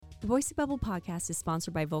The Boise Bubble podcast is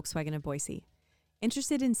sponsored by Volkswagen of Boise.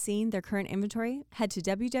 Interested in seeing their current inventory? Head to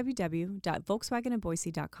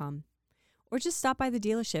www.volkswagenofboise.com or just stop by the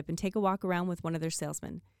dealership and take a walk around with one of their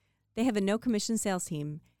salesmen. They have a no-commission sales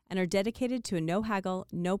team and are dedicated to a no-haggle,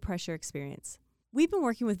 no-pressure experience. We've been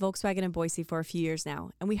working with Volkswagen of Boise for a few years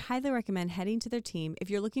now, and we highly recommend heading to their team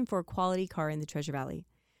if you're looking for a quality car in the Treasure Valley.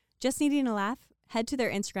 Just needing a laugh? Head to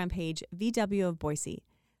their Instagram page, VW of Boise.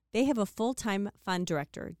 They have a full-time fun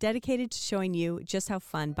director dedicated to showing you just how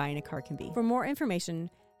fun buying a car can be. For more information,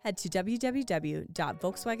 head to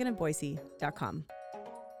www.volkswagenofboise.com.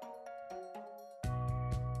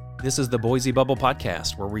 This is the Boise Bubble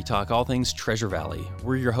Podcast, where we talk all things Treasure Valley.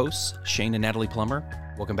 We're your hosts, Shane and Natalie Plummer.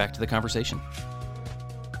 Welcome back to the conversation.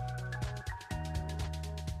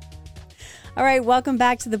 All right, welcome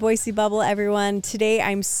back to the Boise Bubble, everyone. Today,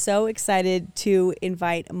 I'm so excited to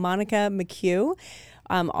invite Monica McHugh.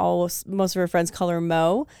 Most of her friends call her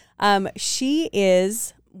Mo. She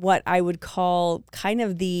is what I would call kind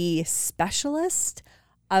of the specialist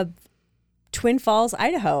of Twin Falls,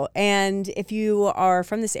 Idaho. And if you are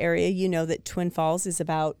from this area, you know that Twin Falls is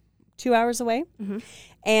about 2 hours away. Mm-hmm.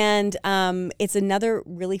 And it's another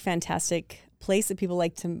really fantastic place that people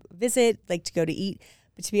like to visit, like to go to eat.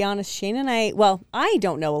 But to be honest, Shane and I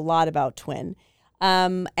don't know a lot about Twin.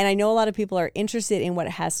 And I know a lot of people are interested in what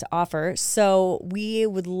it has to offer. So we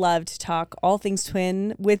would love to talk all things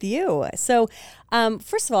Twin with you. So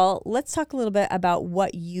first of all, let's talk a little bit about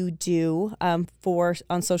what you do on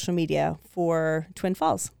social media for Twin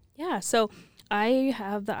Falls. Yeah, so I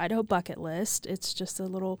have the Idaho Bucketlist. It's just a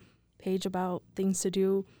little page about things to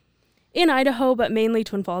do in Idaho, but mainly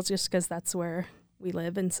Twin Falls just because that's where we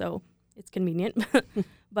live. And so it's convenient.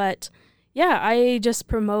 But yeah, I just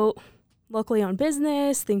promote locally owned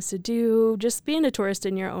business, things to do, just being a tourist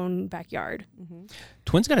in your own backyard. Mm-hmm.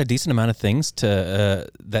 Twin's got a decent amount of things to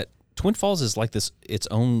that. Twin Falls is like its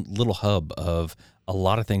own little hub of a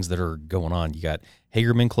lot of things that are going on. You got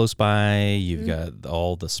Hagerman close by. You've got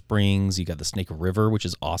all the springs. You got the Snake River, which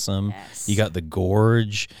is awesome. Yes. You got the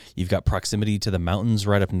gorge. You've got proximity to the mountains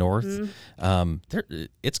right up north.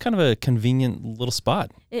 It's kind of a convenient little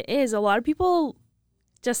spot. It is. A lot of people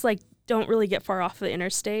just don't really get far off the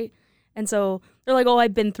interstate. And so they're like, oh,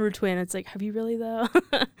 I've been through Twin. It's like, have you really though?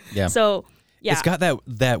 Yeah. So yeah. It's got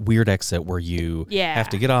that weird exit where you have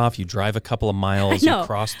to get off, you drive a couple of miles, you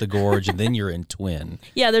cross the gorge, and then you're in Twin.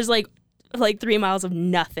 Yeah, there's like 3 miles of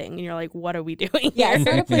nothing, and you're like, what are we doing Yeah, here? it's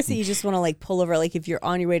not a place that you just want to pull over, if you're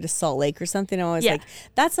on your way to Salt Lake or something. I'm always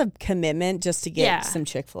that's a commitment just to get some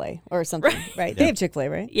Chick-fil-A or something, right? They have Chick-fil-A,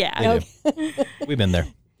 right? Yeah. We've been there.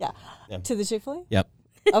 Yeah. To the Chick-fil-A? Yep.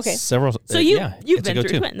 Okay. Several. So you've been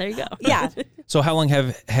through Twin. There you go. Yeah. So how long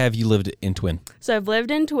have you lived in Twin? So I've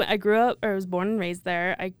lived in Twin. I was born and raised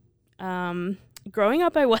there. Growing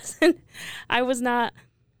up, I was not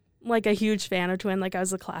a huge fan of Twin. I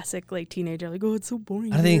was a classic teenager. Oh, it's so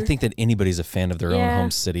boring. I don't think that anybody's a fan of their own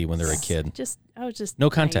home city when they're a kid. I was just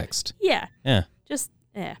no context. Yeah. Yeah.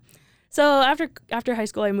 So after high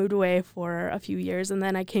school, I moved away for a few years, and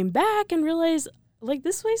then I came back and realized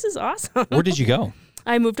this place is awesome. Where did you go?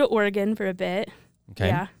 I moved to Oregon for a bit. Okay.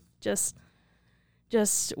 Yeah, just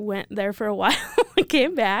went there for a while and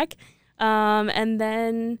came back. And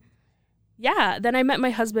then I met my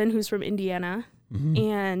husband who's from Indiana,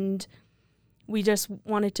 and we just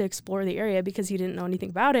wanted to explore the area because he didn't know anything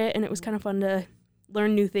about it, and it was kind of fun to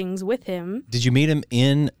learn new things with him. Did you meet him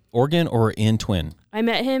in Oregon or in Twin? I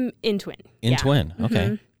met him in Twin. In Twin, okay.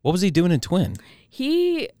 Mm-hmm. What was he doing in Twin?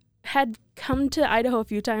 He had come to Idaho a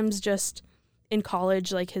few times just in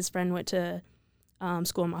college. His friend went to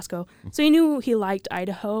school in Moscow. So he knew he liked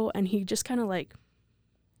Idaho, and he just kind of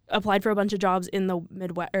applied for a bunch of jobs in the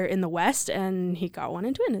Midwest or in the West, and he got one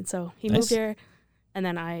in Twin. And so he moved here, and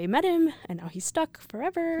then I met him, and now he's stuck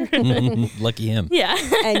forever. Lucky him. Yeah.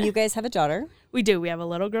 And you guys have a daughter? We do. We have a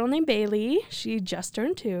little girl named Bailey. She just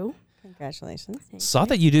turned 2. Congratulations. Saw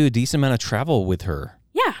that you do a decent amount of travel with her.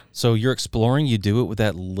 Yeah. So you're exploring, you do it with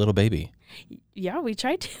that little baby. Yeah, we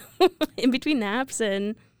try to in between naps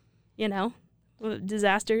and,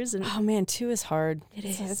 disasters. And oh, man, 2 is hard. It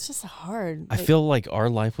is. It's just hard. I feel like our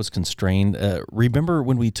life was constrained. Remember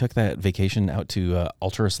when we took that vacation out to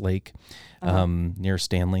Alturas Lake near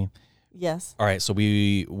Stanley? Yes. All right, so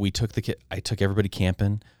we took I took everybody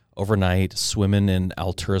camping. overnight, swimming in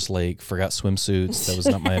Alturas Lake, forgot swimsuits. That was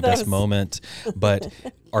not my best moment. But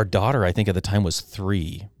our daughter, I think at the time, was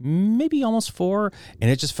 3, maybe almost 4.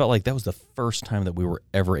 And it just felt like that was the first time that we were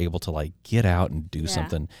ever able to like get out and do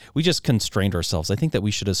something. We just constrained ourselves. I think that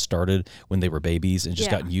we should have started when they were babies and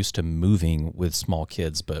just gotten used to moving with small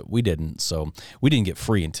kids, but we didn't. So we didn't get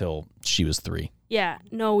free until she was 3. Yeah,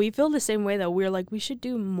 no, we feel the same way though. We're like, we should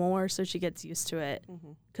do more so she gets used to it.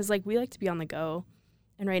 Because like we like to be on the go.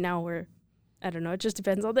 And right now I don't know, it just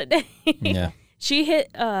depends on the day. Yeah. She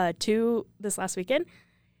hit 2 this last weekend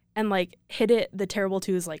and like hit it, the terrible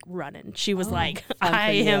 2 is like running. She was like,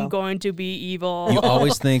 I am going to be evil. You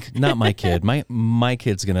always think, not my kid. My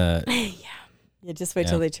kid's gonna. Yeah, just wait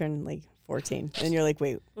till they turn like 14. And you're like,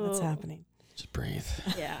 wait, what's happening? Just breathe.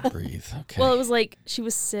 Yeah. Breathe. Okay. Well, it was like she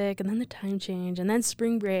was sick and then the time change and then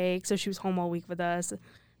spring break. So she was home all week with us.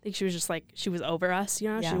 I think she was just like, she was over us, you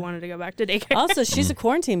know? She wanted to go back to daycare. Also, she's a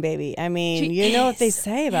quarantine baby. I mean, you know what they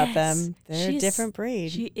say about them. They're a different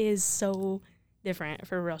breed. She is so different,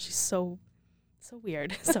 for real. She's so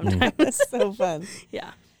weird sometimes. So fun.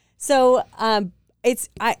 Yeah. So it's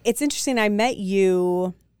interesting. I met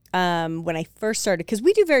you when I first started, because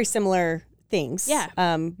we do very similar things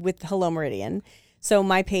with Hello Meridian. So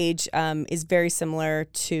my page is very similar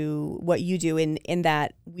to what you do in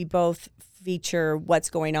that we both feature what's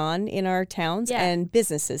going on in our towns and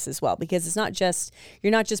businesses as well, because it's not just, you're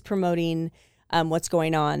not just promoting what's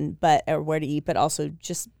going on or where to eat, but also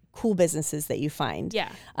just cool businesses that you find.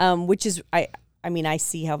 Which is I mean, I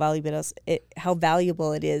see how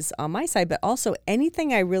valuable it is on my side, but also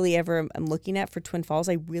anything I really ever am looking at for Twin Falls,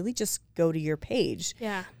 I really just go to your page.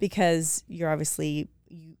 Because you're obviously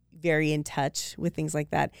very in touch with things like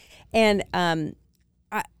that. And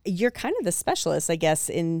you're kind of the specialist, I guess,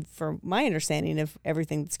 for my understanding of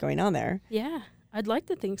everything that's going on there. Yeah, I'd like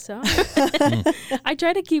to think so. I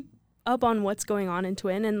try to keep up on what's going on in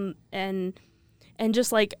Twin, and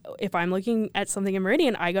just like if I'm looking at something in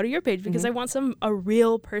Meridian, I go to your page because I want a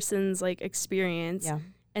real person's like experience,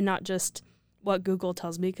 and not just what Google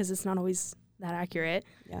tells me, because it's not always that accurate.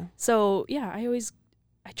 So yeah,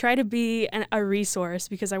 I try to be a resource,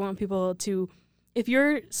 because I want people to. If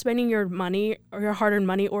you're spending your money or your hard-earned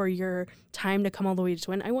money or your time to come all the way to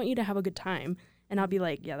Twin, I want you to have a good time and not be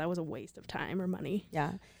like, yeah, that was a waste of time or money.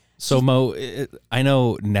 Yeah. So Mo, I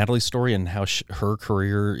know Natalie's story and how her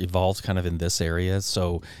career evolved kind of in this area.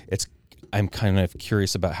 So I'm kind of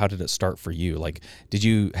curious about, how did it start for you? Like, did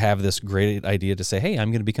you have this great idea to say, hey,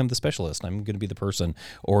 I'm going to become the specialist, I'm going to be the person,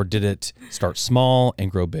 or did it start small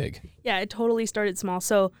and grow big? Yeah, it totally started small.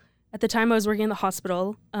 So at the time I was working in the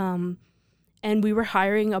hospital, and we were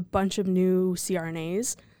hiring a bunch of new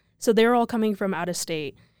CRNAs. So they were all coming from out of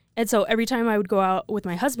state. And so every time I would go out with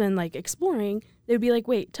my husband, like exploring, they would be like,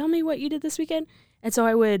 wait, tell me what you did this weekend. And so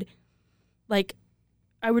I would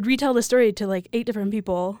retell the story to like 8 different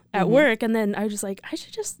people at work. And then I was just like, I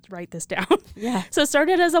should just write this down. Yeah. So it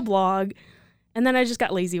started as a blog, and then I just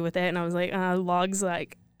got lazy with it. And I was like, blogs,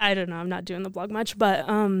 like, I don't know, I'm not doing the blog much. But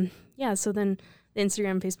yeah, so then the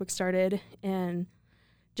Instagram, Facebook started, and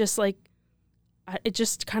just like, it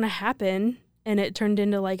just kind of happened, and it turned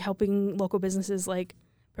into like helping local businesses like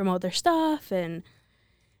promote their stuff and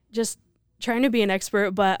just trying to be an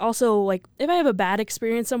expert. But also, like, if I have a bad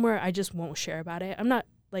experience somewhere, I just won't share about it. I'm not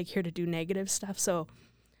like here to do negative stuff, so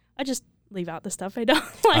I just leave out the stuff I don't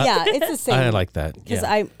like. Yeah, it's the same. I like that, because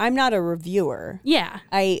I'm not a reviewer. Yeah,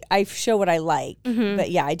 I show what I like,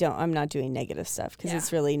 but yeah, I'm not doing negative stuff, because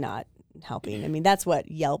it's really not helping. I mean, that's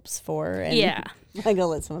what Yelp's for. And I'm gonna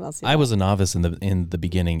let someone else do that. I was a novice in the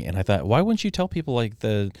beginning, and I thought, why wouldn't you tell people like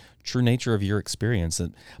the true nature of your experience?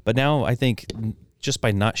 But now I think just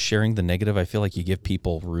by not sharing the negative, I feel like you give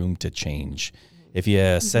people room to change. If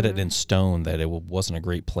you set it in stone that it wasn't a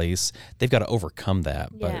great place, they've got to overcome that.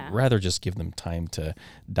 But rather just give them time to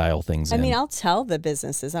dial things in. I mean, I'll tell the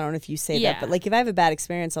businesses. I don't know if you say that, but like if I have a bad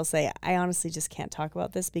experience, I'll say, I honestly just can't talk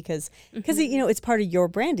about this because you know, it's part of your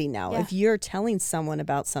branding now. If you're telling someone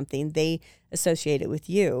about something, they associate it with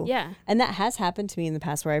you. Yeah. And that has happened to me in the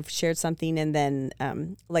past, where I've shared something, and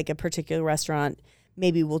then like a particular restaurant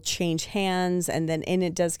maybe will change hands, and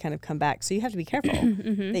it does kind of come back. So you have to be careful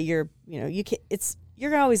that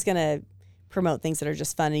you're always going to promote things that are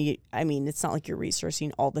just fun. And I mean, it's not like you're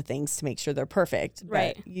resourcing all the things to make sure they're perfect,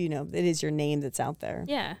 right? But, you know, it is your name that's out there.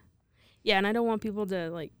 Yeah. Yeah. And I don't want people to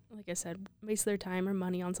like I said, waste their time or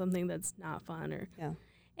money on something that's not fun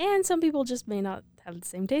and some people just may not have the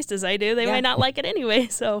same taste as I do. They might not like it anyway.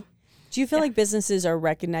 So do you feel like businesses are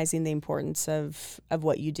recognizing the importance of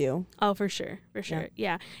what you do? Oh, for sure. For sure.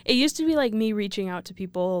 Yeah. It used to be like me reaching out to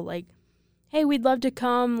people like, hey, we'd love to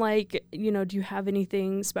come. Like, you know, do you have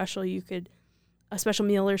anything special a special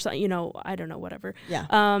meal or something, you know, I don't know, whatever. Yeah.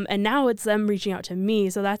 And now it's them reaching out to me.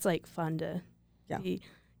 So that's like fun to be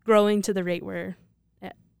growing to the rate where,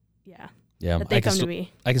 that they come to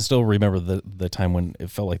me. I can still remember the time when it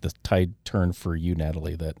felt like the tide turned for you,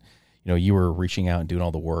 Natalie, that, you know, you were reaching out and doing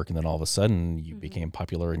all the work, and then all of a sudden you became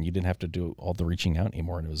popular and you didn't have to do all the reaching out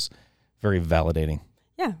anymore. And it was very validating.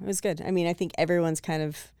 Yeah, it was good. I mean, I think everyone's kind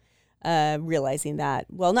of realizing that.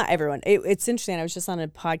 Well, not everyone. It's interesting. I was just on a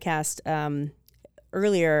podcast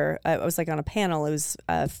earlier. I was like on a panel. It was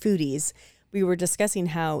foodies. We were discussing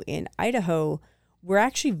how in Idaho, we're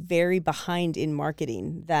actually very behind in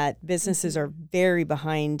marketing, that businesses are very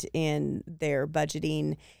behind in their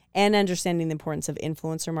budgeting and understanding the importance of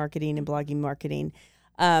influencer marketing and blogging marketing,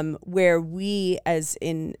 where we as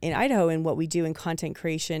in Idaho and what we do in content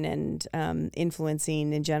creation and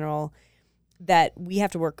influencing in general, that we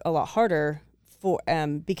have to work a lot harder for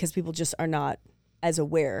because people just are not as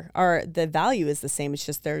aware. The value is the same. It's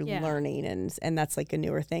just they're learning, and that's like a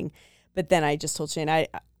newer thing. But then I just told Shane,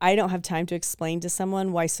 I don't have time to explain to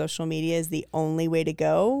someone why social media is the only way to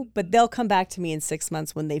go, but they'll come back to me in 6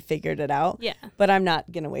 months when they figured it out. Yeah. But I'm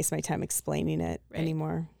not going to waste my time explaining it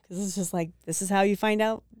anymore, because it's just like, this is how you find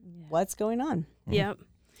out what's going on. Yep.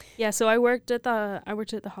 Yeah. So I worked at the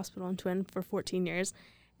hospital in Twin for 14 years,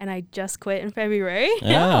 and I just quit in February.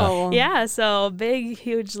 Oh. Yeah. So big,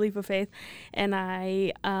 huge leap of faith. And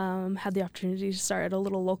I had the opportunity to start at a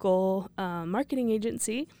little local marketing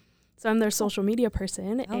agency. So I'm their social media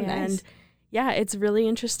person. Oh, and nice. Yeah, it's really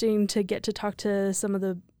interesting to get to talk to some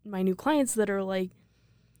of my new clients that are like,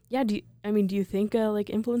 yeah, do you think a like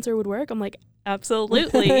influencer would work? I'm like,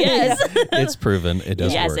 absolutely, yes. It's proven it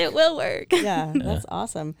does work. Yes, it will work. Yeah, that's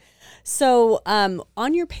awesome. So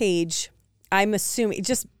on your page, I'm assuming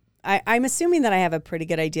that I have a pretty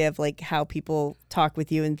good idea of like how people talk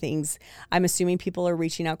with you and things. I'm assuming people are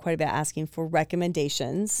reaching out quite a bit, asking for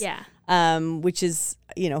recommendations. Yeah. Which is,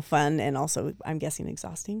 you know, fun, and also I'm guessing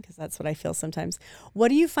exhausting, because that's what I feel sometimes. What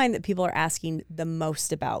do you find that people are asking the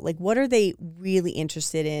most about? Like, what are they really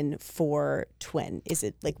interested in for Twin? Is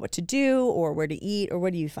it like what to do or where to eat, or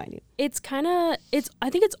what do you find? I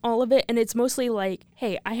think it's all of it, and it's mostly like,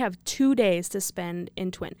 hey, I have 2 days to spend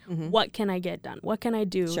in Twin. Mm-hmm. What can I get done? What can I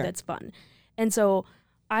do that's fun? And so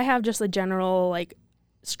I have just a general like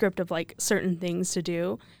script of like certain things to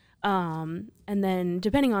do. And then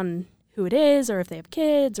depending on who it is, or if they have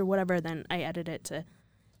kids or whatever, then I edit it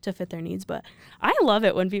to fit their needs. But I love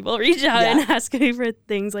it when people reach out and ask me for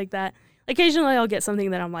things like that. Occasionally I'll get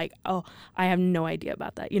something that I'm like, oh, I have no idea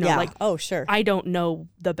about that. You know, like, oh, sure. I don't know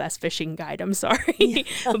the best fishing guide. I'm sorry,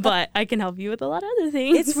 but I can help you with a lot of other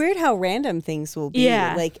things. It's weird how random things will be.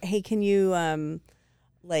 Yeah. Like, hey, can you,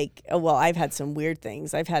 I've had some weird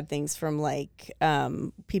things. I've had things from like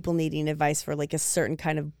people needing advice for like a certain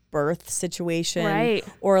kind of birth situation, right?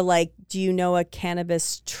 Or like, do you know a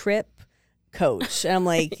cannabis trip coach? And I'm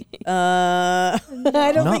like, I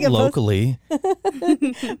don't not think locally.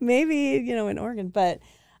 Maybe, you know, in Oregon. But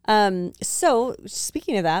so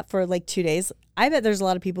speaking of that, for like 2 days, I bet there's a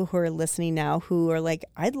lot of people who are listening now who are like,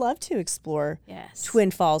 I'd love to explore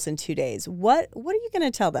Twin Falls in 2 days. What are you going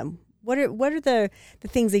to tell them? What are the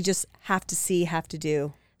things they just have to see, have to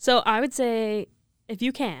do? So I would say, if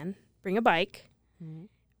you can, bring a bike,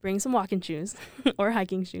 bring some walking shoes or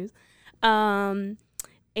hiking shoes. And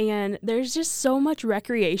there's just so much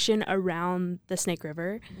recreation around the Snake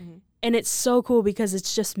River. Mm-hmm. And it's so cool because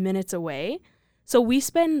it's just minutes away. So we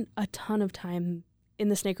spend a ton of time in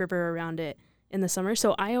the Snake River around it in the summer.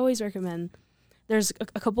 So I always recommend, there's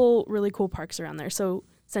a couple really cool parks around there. So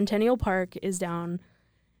Centennial Park is down,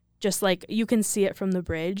 just like you can see it from the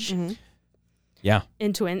bridge. Mm-hmm. Yeah.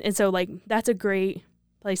 In Twin. And so like that's a great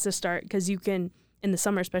place to start, because you can, in the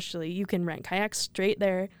summer especially, you can rent kayaks straight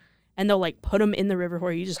there, and they'll like put them in the river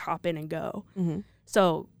where you just hop in and go. Mm-hmm.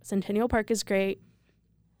 So Centennial Park is great.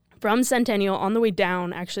 From Centennial on the way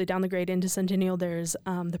down, actually down the grade into Centennial, there's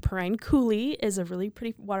the Perrine Coulee is a really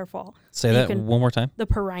pretty waterfall. Say that one more time. The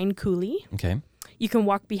Perrine Coulee. Okay. You can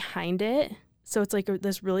walk behind it. So it's like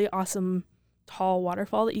this really awesome tall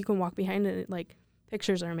waterfall that you can walk behind, and like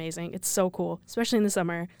pictures are amazing. It's so cool, especially in the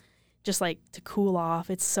summer, just like to cool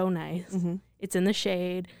off. It's so nice. Mm-hmm. It's in the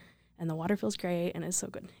shade, and the water feels great, and it's so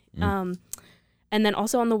good. And then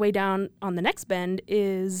also on the way down on the next bend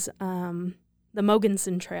is the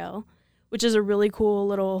Mogensen Trail, which is a really cool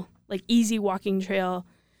little like easy walking trail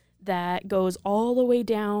that goes all the way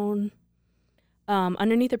down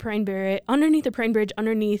underneath the Perrine Bridge,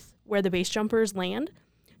 underneath where the base jumpers land.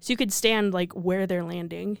 So you could stand like where they're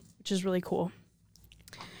landing, which is really cool.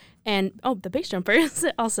 And, the base jumpers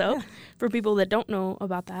also. Yeah. For people that don't know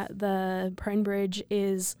about that, the Pine Bridge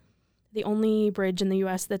is the only bridge in the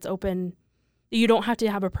U.S. that's open. You don't have to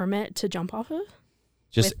have a permit to jump off of.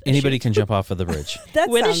 Just anybody can jump off of the bridge.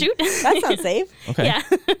 A chute. That sounds safe. Okay.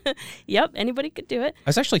 Yeah. Yep. Anybody could do it. I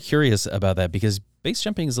was actually curious about that because base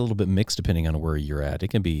jumping is a little bit mixed depending on where you're at. It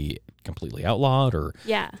can be completely outlawed or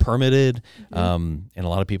permitted. And a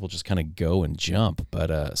lot of people just kind of go and jump.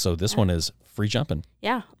 But so this one is free jumping.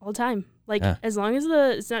 Yeah. All the time. Like as long as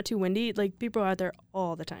it's not too windy, like people are out there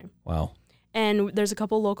all the time. Wow. And there's a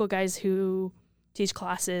couple local guys who teach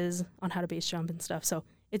classes on how to base jump and stuff. So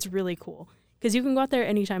it's really cool. Because you can go out there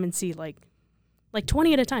anytime and see like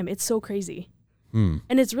 20 at a time. It's so crazy. And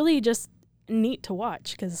it's really just neat to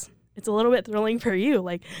watch because it's a little bit thrilling for you.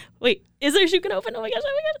 Like, wait, is there a chute gonna open? Oh my gosh.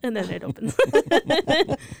 And then it opens.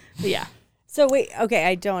 Yeah. So wait, okay,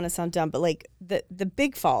 I don't want to sound dumb, but like the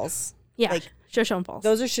big falls. Yeah, like Shoshone Falls.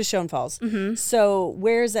 Those are Shoshone Falls. Mm-hmm. So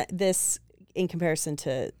where's this in comparison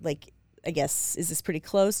to, like, I guess, is this pretty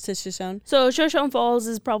close to Shoshone? So Shoshone Falls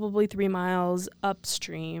is probably 3 miles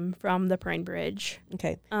upstream from the Pine Bridge.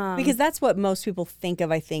 Okay. Because that's what most people think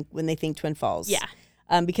of, I think, when they think Twin Falls. Yeah.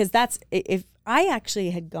 Because if I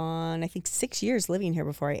actually had gone, I think 6 years living here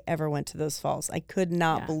before I ever went to those falls. I could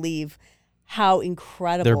not believe how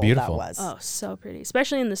incredible They're beautiful. that was. Oh, so pretty.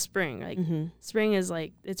 Especially in the spring. Like spring is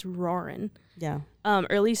like, it's roaring. Yeah.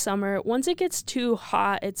 Early summer, once it gets too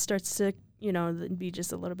hot, it starts to, be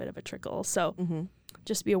just a little bit of a trickle. So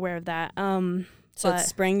just be aware of that. So it's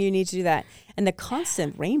spring, you need to do that. And the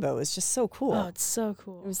constant rainbow is just so cool. Oh, it's so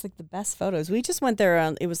cool. It was like the best photos. We just went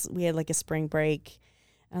there. We had like a spring break.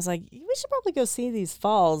 I was like, we should probably go see these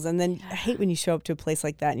falls. And then I hate when you show up to a place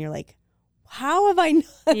like that and you're like, how have I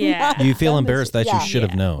not you feel embarrassed that you should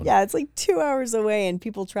have known. Yeah, it's like 2 hours away and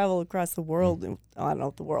people travel across the world. I don't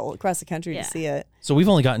know, the world, across the country to see it. So we've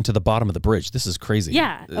only gotten to the bottom of the bridge. This is crazy.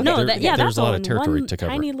 Yeah. Okay. No, there's that's a lot of territory to cover.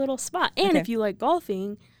 Tiny little spot. And if you like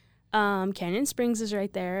golfing, Canyon Springs is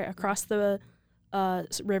right there. Across the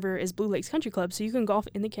river is Blue Lakes Country Club. So you can golf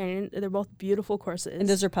in the canyon. They're both beautiful courses. And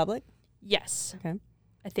those are public? Yes. Okay.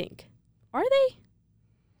 I think. Are they?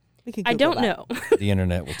 We could I don't that. know. The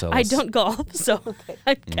internet will tell us. I don't golf, so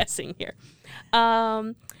I'm guessing here.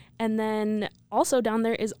 And then also down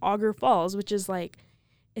there is Auger Falls, which is like,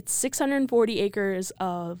 it's 640 acres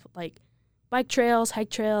of like bike trails,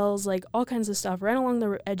 hike trails, like all kinds of stuff right along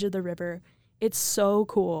the edge of the river. It's so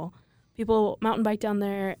cool. People mountain bike down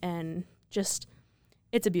there and just,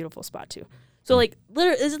 it's a beautiful spot too. So like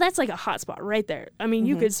literally, that's like a hot spot right there. I mean,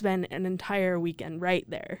 you could spend an entire weekend right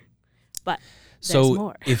there, but so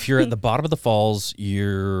more. If you're at the bottom of the falls,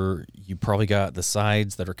 you probably got the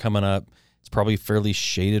sides that are coming up. It's probably fairly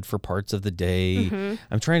shaded for parts of the day.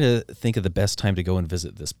 I'm trying to think of the best time to go and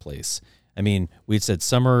visit this place. I mean, we'd said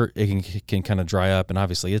summer, it can kind of dry up, and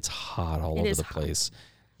obviously it's hot all over the place.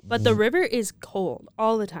 But the river is cold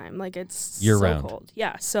all the time. Like it's year so round. Cold.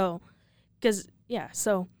 Yeah. So,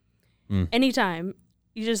 anytime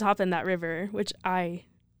you just hop in that river, which I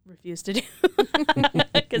refuse to do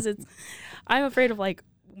because I'm afraid of like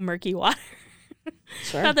murky water.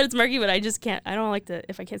 Sure. Not that it's murky, but I just can't. I don't like to.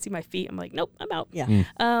 If I can't see my feet, I'm like, nope, I'm out. Yeah.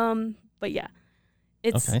 But yeah,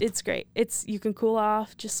 it's great. You can cool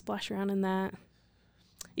off, just splash around in that.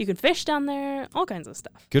 You can fish down there, all kinds of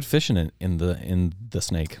stuff. Good fishing in the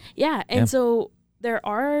Snake. Yeah, and so there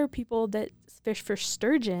are people that fish for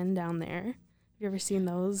sturgeon down there. Have you ever seen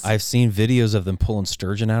those? I've seen videos of them pulling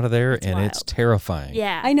sturgeon out of there, and wild. it's terrifying.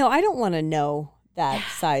 Yeah, I know. I don't want to know that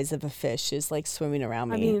size of a fish is like swimming around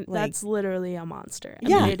me. I mean, like, that's literally a monster. I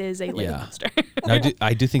mean, it is a lake monster. Now,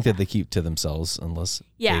 I do think that they keep to themselves unless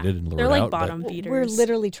baited and lured they're like out. bottom feeders. we're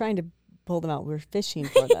literally trying to pull them out. We're fishing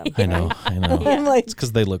for them. I know. I'm like, It's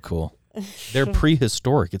because they look cool. They're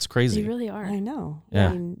prehistoric. It's crazy. They really are. I know. Yeah.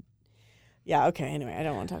 I mean, yeah. Okay. Anyway, I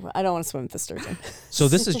don't want to talk about. I don't want to swim with the sturgeon. So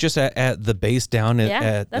this is just at the base down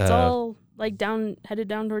at that's all like headed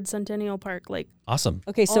down towards Centennial Park. Like awesome.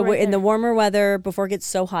 Okay, so All right we're in the there. warmer weather before it gets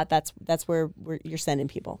so hot. That's where you're sending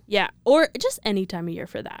people. yeah, or just any time of year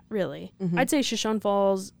for that. Really, I'd say Shoshone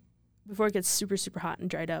Falls before it gets super super hot and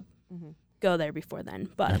dried up. Go there before then.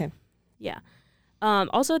 But Okay. yeah.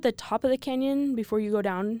 Also at the top of the canyon before you go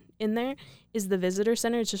down in there is the visitor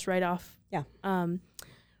center. It's just right off. Yeah.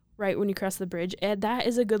 Right when you cross the bridge, and that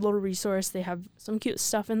is a good little resource. They have some cute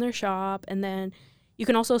stuff in their shop, and then you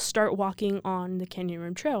can also start walking on the Canyon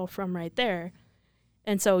Rim Trail from right there.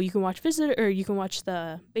 And so you can watch you can watch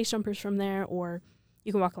the base jumpers from there, or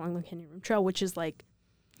you can walk along the Canyon Rim Trail, which is like,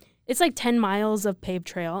 it's like 10 miles of paved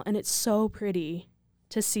trail, and it's so pretty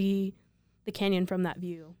to see the canyon from that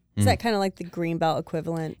view. Is that kind of like the Greenbelt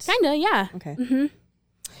equivalent? Kinda, yeah. Okay.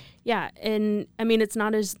 Yeah, and I mean it's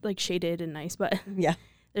not as like shaded and nice, but Yeah.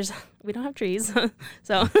 we don't have trees,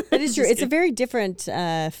 so That is true. It's a very different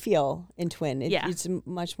feel in Twin. Yeah. It's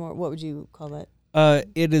much more, what would you call that?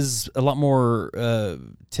 It is a lot more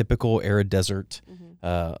typical arid desert,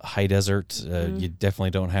 high desert. You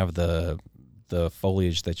definitely don't have the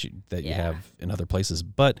foliage that you have in other places.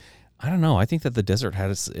 But I don't know. I think that the desert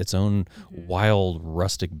has its own wild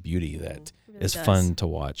rustic beauty that really is does. fun to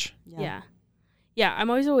watch. Yeah. I'm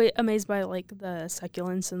always amazed by like the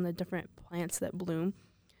succulents and the different plants that bloom.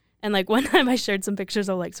 And like one time I shared some pictures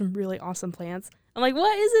of like some really awesome plants. I'm like,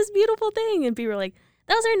 what is this beautiful thing? And people were like,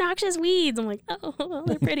 those are noxious weeds. I'm like, oh, well,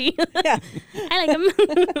 they're pretty. Yeah. I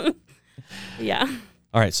like them. Yeah.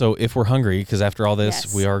 All right. So if we're hungry, because after all this,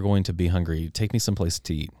 Yes. we are going to be hungry, take me someplace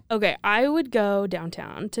to eat. Okay. I would go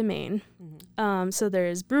downtown to Maine. So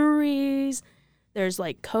there's breweries. There's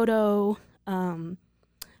like Kodo.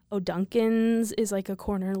 O'Duncan's is like a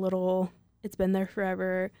corner little, it's been there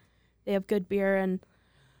forever. They have good beer and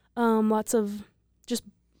lots of just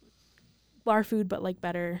bar food, but like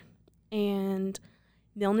better. And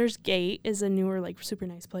Milner's Gate is a newer, like super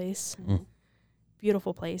nice place.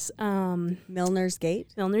 Beautiful place. Milner's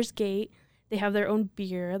Gate? Milner's Gate. They have their own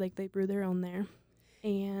beer, like they brew their own there.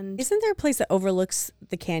 And Isn't there a place that overlooks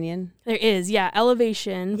the canyon? there is,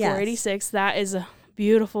 Elevation Yes. 486. That is a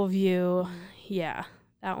beautiful view. Yeah,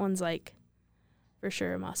 that one's like for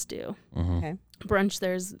sure a must do. Okay. Brunch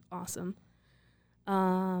there's awesome.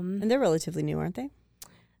 And they're relatively new, aren't they?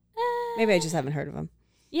 Maybe I just haven't heard of them.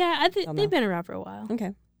 Yeah, I think Don't they've know. been around for a while.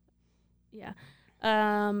 Okay. Yeah.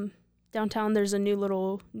 Downtown there's a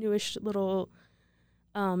newish little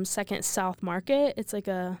Second South Market. It's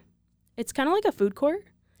kind of like a food court.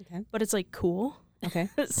 Okay. But it's like cool. Okay.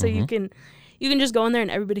 So you can just go in there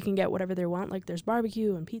and everybody can get whatever they want. Like there's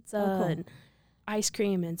barbecue and pizza and ice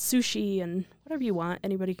cream and sushi and whatever you want.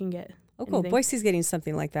 Anybody can get. Oh, cool. anything. Boise's getting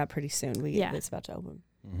something like that pretty soon. Yeah. It's about to open.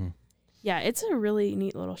 Yeah, it's a really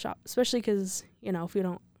neat little shop, especially because, if we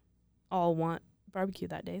don't all want barbecue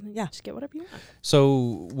that day, then just get whatever you want.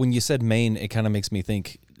 So when you said Maine, it kind of makes me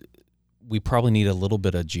think we probably need a little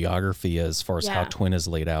bit of geography as far as how Twin is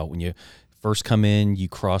laid out. When you first come in, you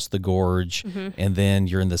cross the gorge, and then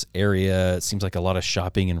you're in this area. It seems like a lot of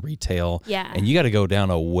shopping and retail. Yeah. And you got to go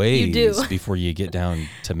down a ways do. before you get down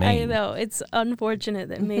to Maine. I know. It's unfortunate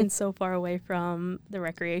that Maine's so far away from the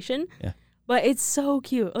recreation. Yeah. But it's so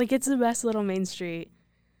cute. Like, it's the best little main street.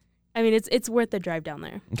 I mean, it's worth the drive down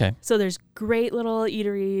there. Okay. So there's great little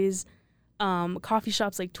eateries, coffee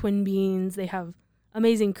shops like Twin Beans. They have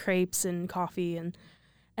amazing crepes and coffee. And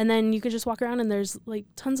then you could just walk around and there's, like,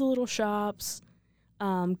 tons of little shops,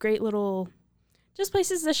 great little just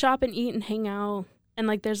places to shop and eat and hang out. And,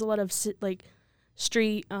 like, there's a lot of, like,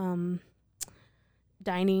 street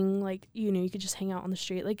dining. Like, you could just hang out on the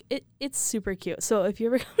street. Like, it's super cute. So if you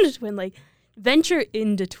ever come to Twin, like, venture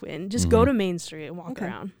into Twin. Just go to Main Street and walk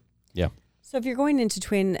around. Yeah. So if you're going into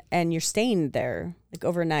Twin and you're staying there, like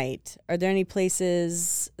overnight, are there any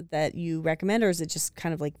places that you recommend, or is it just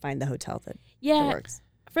kind of like find the hotel that works?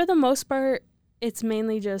 For the most part, it's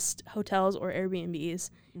mainly just hotels or Airbnbs.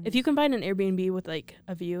 If you can find an Airbnb with like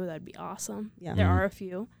a view, that'd be awesome. Yeah. There are a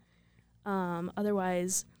few.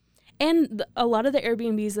 Otherwise, and a lot of the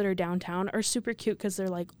Airbnbs that are downtown are super cute because they're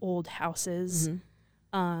like old houses.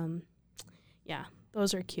 Yeah,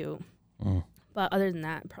 those are cute. But other than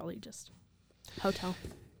that, probably just hotel.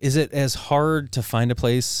 Is it as hard to find a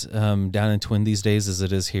place down in Twin these days as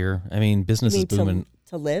it is here? I mean, business is booming.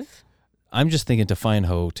 To live? I'm just thinking to find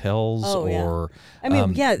hotels or I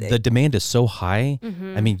mean, the demand is so high.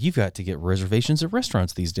 I mean, you've got to get reservations at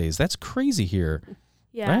restaurants these days. That's crazy here.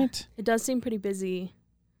 Yeah. Right? It does seem pretty busy.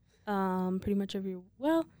 Pretty much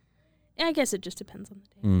well, I guess it just depends on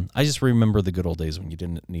the day. I just remember the good old days when you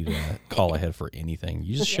didn't need to call ahead for anything.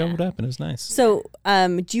 You just showed up and it was nice. So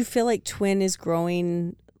do you feel like Twin is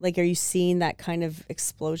growing? Like, are you seeing that kind of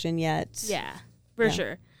explosion yet? Yeah, for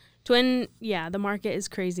sure. Twin, the market is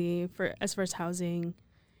crazy as far as housing.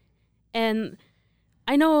 And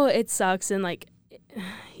I know it sucks and like,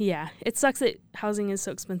 it sucks that housing is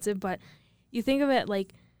so expensive, but you think of it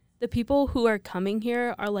like the people who are coming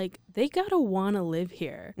here are like, they gotta want to live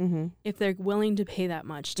here if they're willing to pay that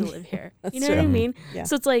much to live here. You know what I mean? Yeah.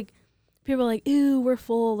 So it's like, people are like, ew, we're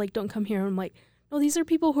full, like, don't come here. And I'm like, no, these are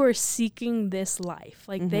people who are seeking this life.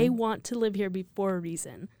 Like, they want to live here for a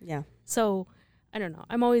reason. Yeah. So, I don't know.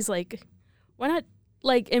 I'm always like, why not,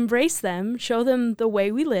 like, embrace them, show them the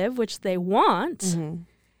way we live, which they want,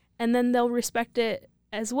 and then they'll respect it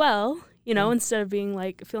as well, instead of being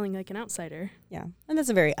like, feeling like an outsider. Yeah. And that's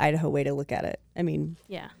a very Idaho way to look at it. I mean,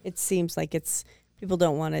 Yeah. it seems like people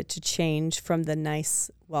don't want it to change from the nice,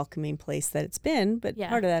 welcoming place that it's been. But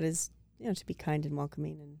part of that is, to be kind and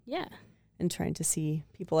welcoming and trying to see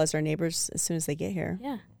people as our neighbors as soon as they get here.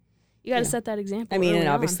 Yeah. You got to set that example. I mean, and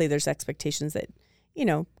obviously there's expectations that,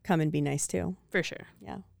 come and be nice too. For sure.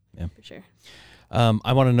 Yeah. For sure.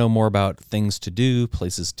 I want to know more about things to do,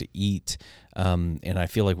 places to eat. And I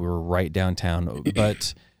feel like we were right downtown,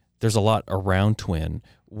 but there's a lot around Twin.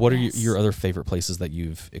 What are your other favorite places that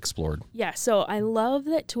you've explored? Yeah. So I love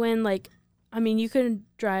that Twin, you can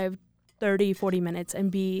drive 30, 40 minutes and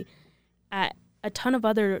be at a ton of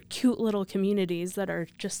other cute little communities that are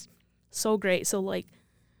just so great. So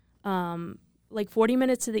 40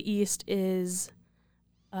 minutes to the east is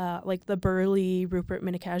the Burley, Rupert,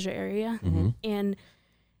 Minicaja area. Mm-hmm. And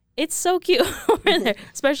it's so cute over there,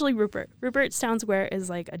 especially Rupert. Rupert's Town Square is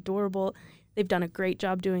adorable. They've done a great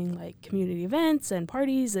job doing community events and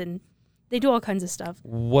parties, and they do all kinds of stuff.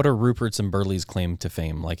 What are Rupert's and Burley's claim to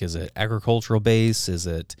fame? Is it agricultural base? Is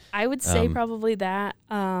it? I would say probably that.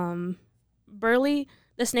 Burley,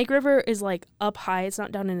 the Snake River is up high. It's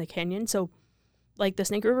not down in the canyon. So the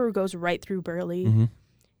Snake River goes right through Burley. Mm-hmm.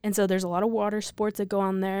 And so there's a lot of water sports that go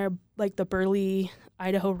on there. The Burley,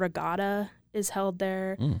 Idaho Regatta is held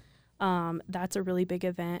there. That's a really big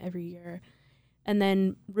event every year. And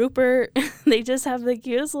then Rupert, they just have the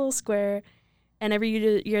cutest little square. And every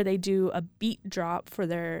year they do a beet drop for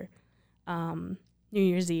their New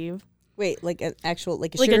Year's Eve. Wait, an actual, a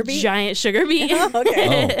sugar beet? A giant sugar beet. Oh,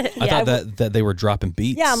 okay. I thought that they were dropping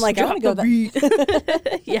beets. Yeah, I'm I want to go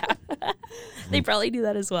that. Yeah. They probably do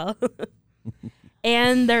that as well.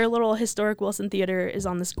 And their little historic Wilson Theater is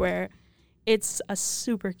on the square. It's a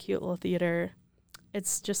super cute little theater.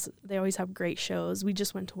 It's just, they always have great shows. We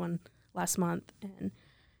just went to one last month, and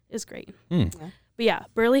it was great. Yeah. But yeah,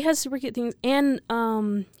 Burley has super cute things. And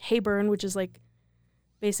Hayburn, which is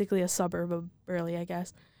basically a suburb of Burley, I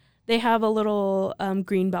guess. They have a little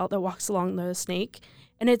green belt that walks along the Snake,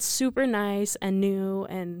 and it's super nice and new,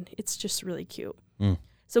 and it's just really cute.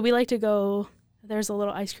 So we like to go, there's a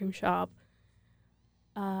little ice cream shop.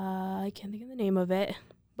 I can't think of the name of it,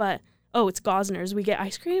 but it's Gosner's. We get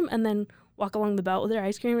ice cream and then walk along the belt with their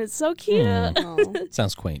ice cream. It's so cute.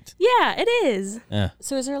 Sounds quaint. Yeah, it is. Yeah.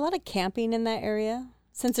 So is there a lot of camping in that area?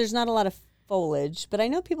 Since there's not a lot of foliage, but I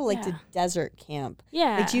know people like to desert camp.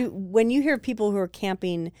 Yeah. When you hear people who are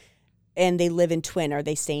camping and they live in Twin, are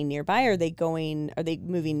they staying nearby, or are they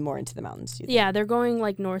moving more into the mountains? Do you think? Yeah, they're going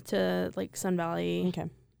north to Sun Valley. Okay.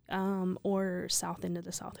 Or south into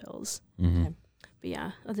the South Hills. Mm-hmm. Okay. But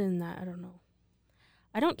yeah, other than that, I don't know.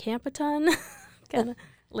 I don't camp a ton. Kind of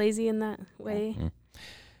lazy in that way. Mm-hmm.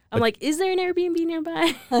 I'm is there an Airbnb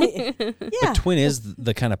nearby? Yeah. But Twin is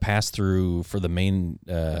the kind of pass through for the main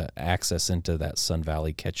access into that Sun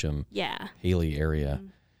Valley, Ketchum, Haley area. Mm-hmm.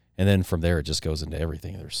 And then from there, it just goes into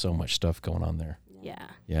everything. There's so much stuff going on there. Yeah.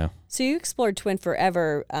 Yeah. So you explored Twin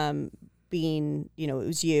forever, being, it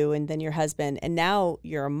was you and then your husband, and now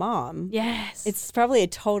you're a mom. Yes. It's probably a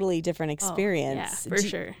totally different experience. Yeah, for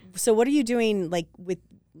sure. So what are you doing with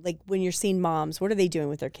when you're seeing moms, what are they doing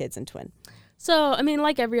with their kids in Twin? So,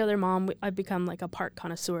 like every other mom, I've become a park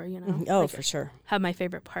connoisseur, Oh, for sure. Have my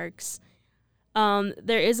favorite parks.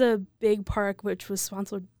 There is a big park which was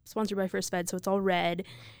sponsored by First Fed, so it's all red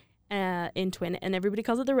in Twin, and everybody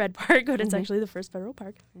calls it the Red Park, but it's actually the First Federal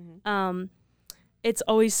Park. Mm-hmm. It's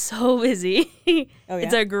always so busy. Oh, yeah?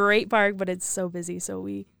 It's a great park, but it's so busy. So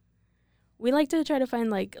we like to try to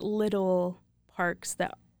find little parks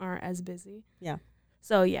that aren't as busy. Yeah.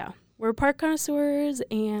 So yeah, we're park connoisseurs,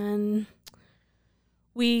 and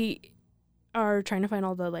we are trying to find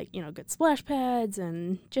all the good splash pads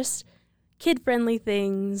and just kid-friendly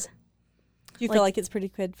things. Do you feel like it's pretty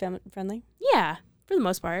kid-friendly? Yeah, for the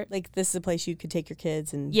most part. This is a place you could take your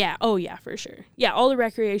kids and... Yeah, oh yeah, for sure. Yeah, all the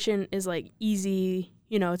recreation is easy.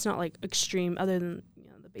 It's not extreme other than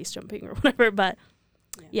the base jumping or whatever. But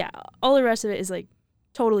yeah, all the rest of it is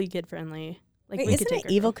totally kid-friendly. Wait, isn't it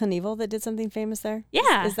Evel Knievel that did something famous there?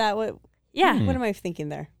 Yeah. Is that what... Yeah. What am I thinking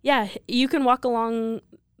there? Yeah, you can walk along.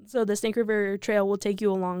 So the Snake River Trail will take you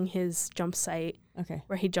along his jump site. Okay.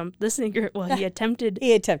 Where he jumped the Snake River. Well, he attempted.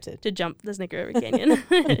 to jump the Snake River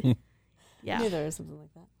Canyon. Yeah. I knew there was something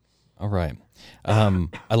like that. All right.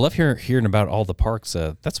 I love hearing about all the parks.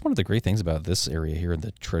 That's one of the great things about this area here in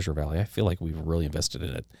the Treasure Valley. I feel like we've really invested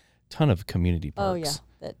in a ton of community parks.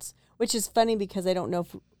 Oh yeah, which is funny because I don't know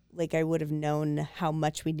if I would have known how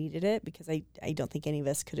much we needed it, because I don't think any of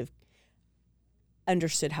us could have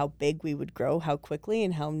understood how big we would grow, how quickly,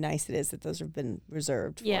 and how nice it is that those have been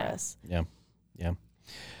reserved for us. Yeah.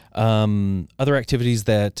 Other activities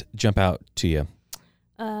that jump out to you?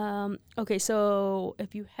 Okay, so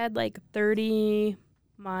if you head like 30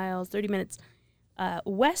 minutes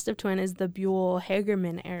west of Twin is the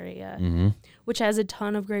Buell-Hagerman area, which has a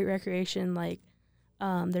ton of great recreation. Like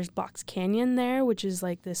there's Box Canyon there, which is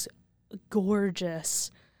like this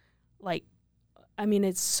gorgeous, like, I mean,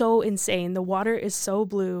 it's so insane. The water is so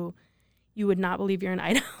blue. You would not believe you're in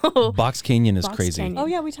Idaho. Box Canyon is Box crazy. Canyon. Oh,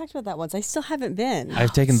 yeah, we talked about that once. I still haven't been.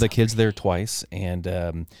 I've taken the kids there twice, and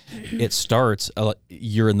it starts,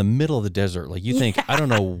 you're in the middle of the desert. Like, you think, I don't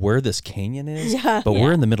know where this canyon is, but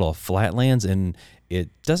we're in the middle of flatlands, and it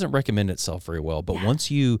doesn't recommend itself very well. But once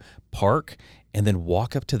you park and then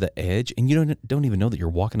walk up to the edge, and you don't even know that you're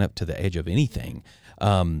walking up to the edge of anything,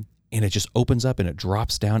 and it just opens up and it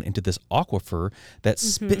drops down into this aquifer that's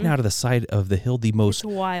spitting out of the side of the hill, the most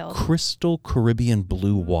crystal Caribbean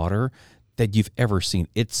blue water that you've ever seen.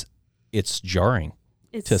 It's jarring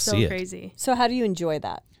to see it. Crazy. So how do you enjoy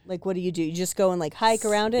that? Like, what do? You just go and like hike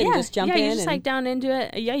around it and just jump in? Yeah, you just hike down into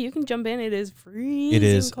it. Yeah, you can jump in. It is freezing It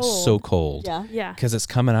is cold. so cold. Yeah. Because it's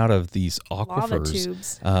coming out of these aquifers. Lava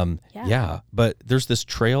tubes. But there's this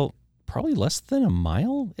trail, probably less than a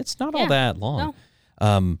mile. It's not all that long.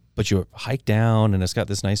 No. But you hike down, and it's got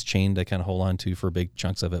this nice chain to kind of hold on to for big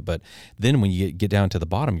chunks of it. But then when you get down to the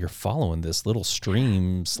bottom, you're following this little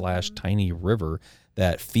stream / tiny river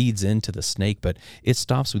that feeds into the Snake. But it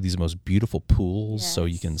stops with these most beautiful pools, so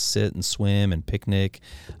you can sit and swim and picnic.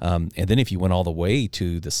 And then if you went all the way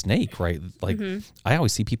to the Snake, right, like I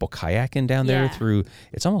always see people kayaking down there through,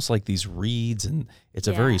 it's almost like these reeds, and it's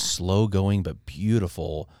a very slow going but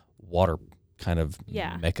beautiful water kind of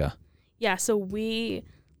mecca. Yeah, so we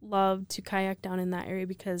love to kayak down in that area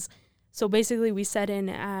because, so basically we set in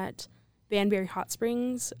at Banbury Hot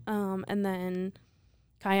Springs and then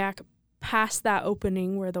kayak past that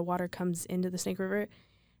opening where the water comes into the Snake River.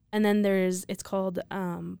 And then it's called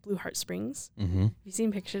Blue Heart Springs. Mm-hmm. Have you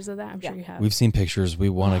seen pictures of that? I'm sure you have. We've seen pictures. We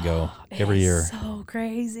want to go every year. So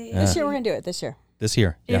crazy. This year we're going to do it, this year.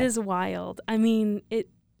 It is wild. I mean, it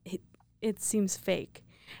seems fake.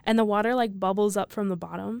 And the water like bubbles up from the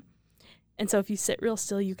bottom. And so if you sit real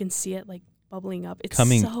still, you can see it like bubbling up. It's so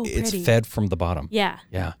pretty. It's fed from the bottom. Yeah.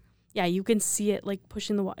 Yeah. Yeah, you can see it like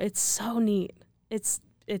pushing the water. It's so neat. It's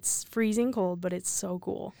freezing cold, but it's so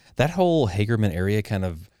cool. That whole Hagerman area kind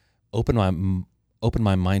of opened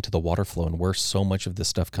my mind to the water flow and where so much of this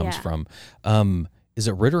stuff comes from. Is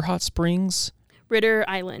it Ritter Hot Springs? Ritter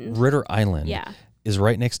Island. Ritter Island. Yeah. Is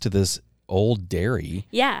right next to this old dairy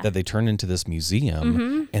that they turned into this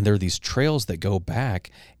museum, and there are these trails that go back,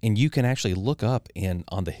 and you can actually look up and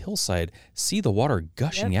on the hillside see the water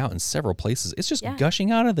gushing out in several places. It's just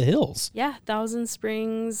gushing out of the hills. Yeah, Thousand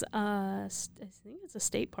Springs, I think it's a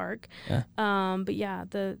state park. Yeah. But yeah,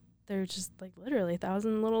 there's just like literally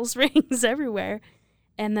 1,000 little springs everywhere.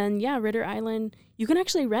 And then Ritter Island, you can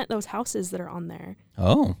actually rent those houses that are on there.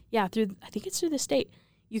 Oh. Yeah, I think it's through the state.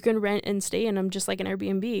 You can rent and stay in them just like an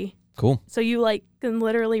Airbnb. Cool. So you like can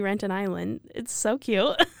literally rent an island. It's so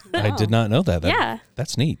cute. I did not know that. Yeah.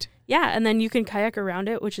 That's neat. Yeah, and then you can kayak around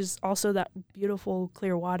it, which is also that beautiful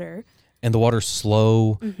clear water. And the water's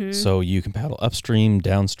slow, so you can paddle upstream,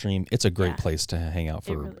 downstream. It's a great place to hang out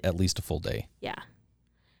for at least a full day. Yeah.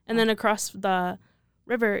 And then across the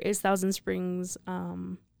river is Thousand Springs,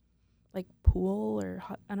 like pool or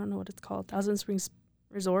I don't know what it's called, Thousand Springs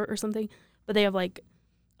Resort or something. But they have like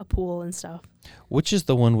a pool and stuff. Which is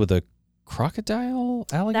the one with a crocodile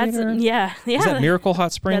alligator? Yeah. Is that Miracle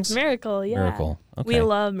Hot Springs? That's Miracle, yeah. Miracle. Okay. We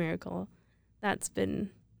love Miracle. That's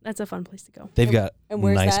a fun place to go. They've got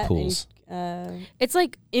nice that? pools. It's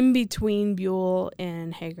like in between Buell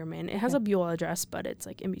and Hagerman. It has a Buell address, but it's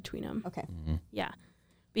like in between them. Okay. Mm-hmm. Yeah.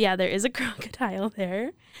 But yeah, there is a crocodile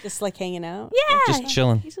there. Just like hanging out? Yeah. Just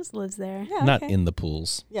chilling. He just lives there. Yeah, Not in the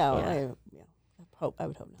pools. Yeah. Well, I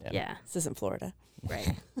would hope not. Yeah. This isn't Florida.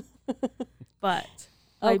 Right. But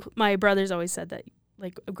my brothers always said that,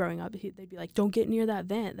 like, growing up, they'd be like, don't get near that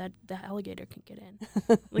vent. That alligator can get in.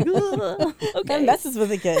 Like, okay. That messes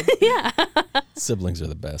with a kid. Yeah. Siblings are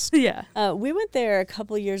the best. Yeah. We went there a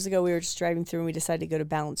couple of years ago. We were just driving through, and we decided to go to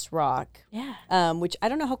Balanced Rock. Yeah. Which I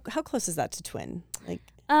don't know how close is that to Twin? Like,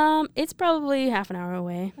 it's probably half an hour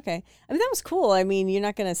away. Okay. I mean, that was cool. I mean, you're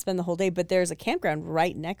not going to spend the whole day, but there's a campground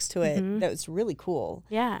right next to it that was really cool.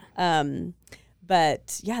 Yeah.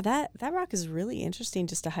 But yeah, that rock is really interesting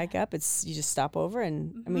just to hike up. You just stop over,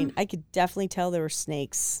 and I mean, I could definitely tell there were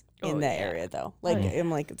snakes in that area though. Like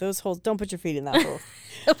I'm like, those holes, don't put your feet in that hole.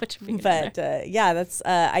 Don't put your feet in but there. yeah, that's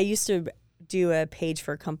I used to do a page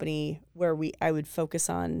for a company where I would focus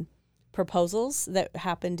on proposals that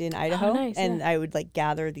happened in Idaho, nice, and I would like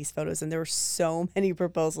gather these photos, and there were so many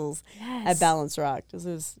proposals Yes. at Balance Rock. It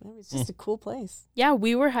was just a cool place. Yeah,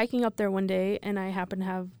 we were hiking up there one day, and I happened to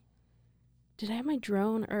have, did I have my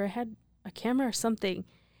drone or I had a camera or something?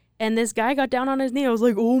 And this guy got down on his knee. I was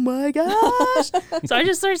like, oh my gosh. So I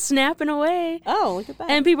just started snapping away. Oh, look at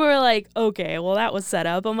that. And people were like, okay, well, that was set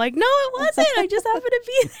up. I'm like, no, it wasn't. I just happened to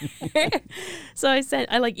be there. So I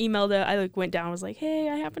emailed it. I went down and was like, hey,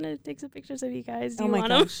 I happen to take some pictures of you guys. Do you want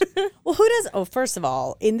them? Well, who does? Oh, first of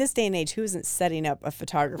all, in this day and age, who isn't setting up a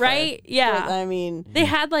photographer? Right? Yeah. I mean, they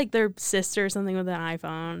had like their sister or something with an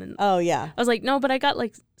iPhone. And oh, yeah. I was like, no, but I got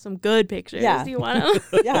like some good pictures. Yeah. Do you want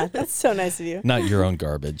them? Yeah, that's so nice of you. Not your own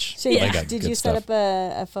garbage. So, I got did good you set stuff.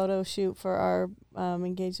 up a photo shoot for our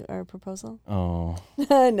our proposal? Oh,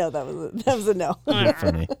 No, that was a no.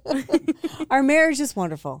 funny. Our marriage is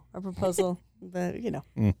wonderful. Our proposal,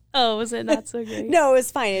 Oh, was it not so great? No, it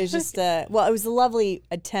was fine. It was just it was a lovely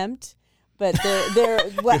attempt, but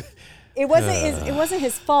it wasn't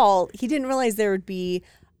his fault. He didn't realize there would be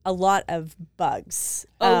a lot of bugs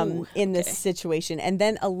in this situation, and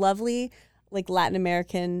then a lovely like Latin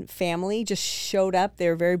American family just showed up. They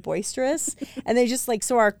were very boisterous, and they just like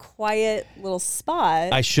saw our quiet little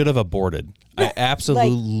spot. I should have aborted. I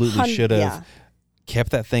absolutely should have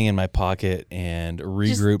kept that thing in my pocket and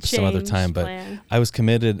regrouped some other time. But I was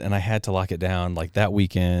committed, and I had to lock it down like that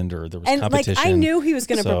weekend, or there was competition. Like I knew he was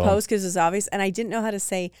going to propose because it was obvious, and I didn't know how to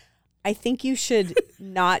say, I think you should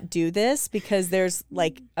not do this because there's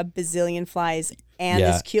like a bazillion flies and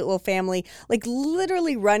this cute little family like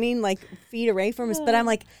literally running like feet away from us. But I'm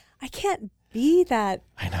like, I can't be that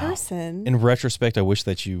person. In retrospect, I wish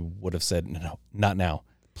that you would have said, no, not now.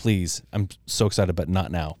 Please. I'm so excited, but not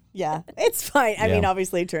now. Yeah, it's fine. I mean,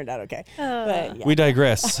 obviously it turned out okay. But yeah. We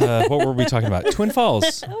digress. What were we talking about? Twin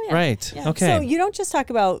Falls. Right. Yeah. Okay. So you don't just talk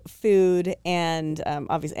about food and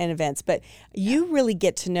obviously and events, but you really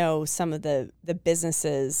get to know some of the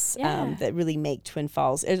businesses that really make Twin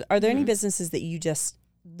Falls. Are there any businesses that you just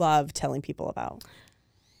love telling people about?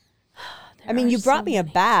 I mean, you brought me a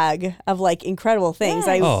bag of like incredible things.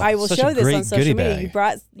 Yeah. I will show this on social media.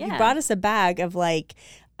 Bag. You brought us a bag of like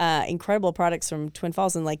incredible products from Twin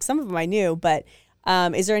Falls, and like some of them I knew. But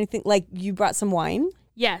is there anything like you brought some wine?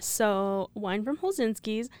 Yes. So wine from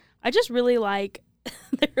Holzinski's. I just really like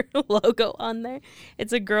their logo on there.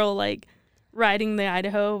 It's a girl like riding the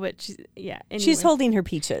Idaho, but She's holding her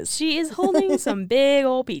peaches. She is holding some big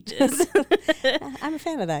old peaches. I'm a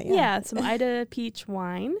fan of that. Yeah, some Ida peach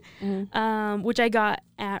wine, which I got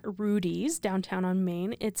at Rudy's downtown on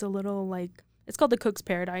Main. It's a little it's called the Cook's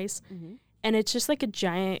Paradise, and it's just like a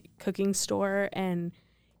giant cooking store, and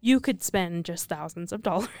you could spend just thousands of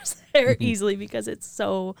dollars there easily because it's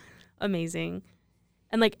so amazing.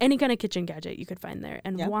 And like any kind of kitchen gadget you could find there,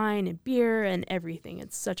 and wine and beer and everything.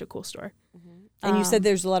 It's such a cool store. And you said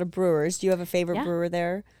there's a lot of brewers. Do you have a favorite brewer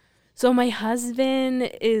there? So my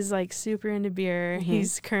husband is like super into beer.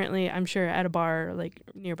 He's currently, I'm sure, at a bar like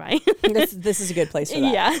nearby. This is a good place for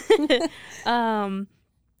that. Yeah.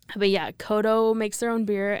 But yeah, Kodo makes their own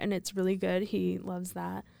beer, and it's really good. He loves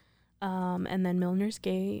that. And then Milner's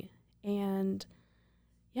Gate, and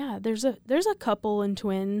yeah, there's a couple in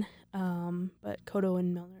Twin. But Kodo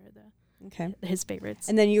and Milner are his favorites.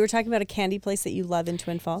 And then you were talking about a candy place that you love in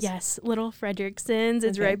Twin Falls? Yes, Little Frederickson's.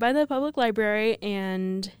 It's right by the public library,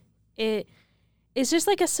 and it's just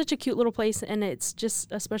like such a cute little place, and it's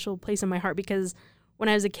just a special place in my heart because when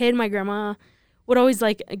I was a kid, my grandma would always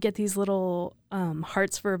like get these little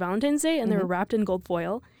hearts for Valentine's Day, and they were wrapped in gold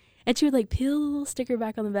foil. And she would like peel a little sticker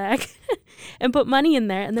back on the back and put money in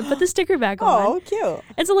there and then put the sticker back on. Oh, cute.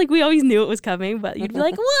 And so like we always knew it was coming, but you'd be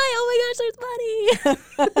like, what? Oh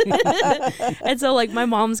my gosh, there's money. And so like my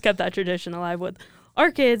mom's kept that tradition alive with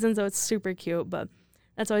our kids, and so it's super cute. But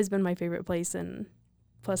that's always been my favorite place, and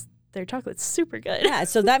plus their chocolate's super good. Yeah,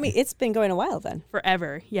 so that means it's been going a while then.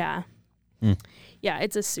 Forever, yeah. Yeah,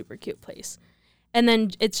 it's a super cute place. And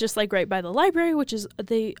then it's just like right by the library, which is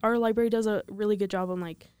our library does a really good job on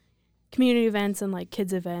like community events and like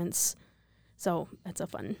kids events, so that's a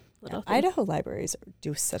fun little thing. Idaho libraries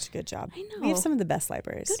do such a good job. I know, we have some of the best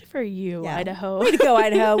libraries. Good for you, Idaho. Way to go,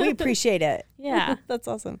 Idaho. We appreciate it. Yeah. That's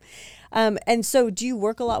awesome. And so do you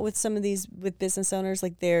work a lot with some of these with business owners,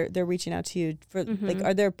 like they're reaching out to you for like,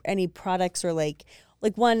 are there any products or like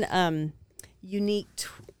one unique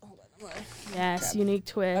Yes, Unique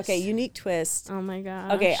Twist. Okay, Unique Twist. Oh my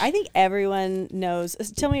gosh. Okay, I think everyone knows.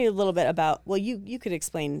 Tell me a little bit about. Well, you could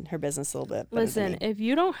explain her business a little bit. Listen, if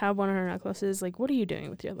you don't have one of her necklaces, like, what are you doing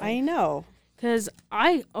with your life? I know. Because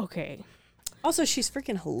Also, she's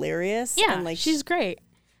freaking hilarious. Yeah, and, like, she's great.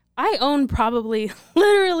 I own probably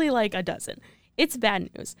literally like a dozen. It's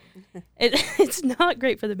bad news. It's not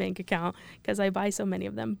great for the bank account because I buy so many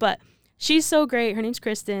of them. But she's so great. Her name's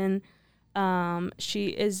Kristen. She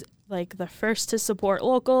is like the first to support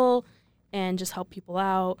local and just help people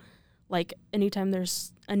out. Like anytime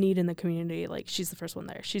there's a need in the community, like she's the first one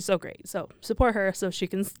there. She's so great. So support her so she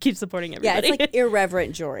can keep supporting everybody. Yeah, it's like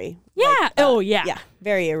irreverent jewelry. Yeah. Like, Yeah,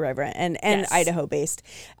 very irreverent and Yes. Idaho based.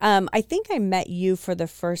 I think I met you for the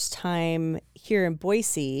first time here in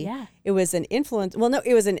Boise. Yeah. It was an influence. Well, no,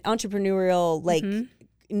 it was an entrepreneurial like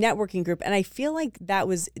networking group, and I feel like that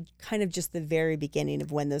was kind of just the very beginning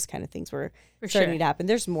of when those kind of things were starting to happen.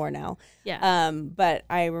 There's more now. Yeah. But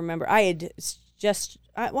I remember I had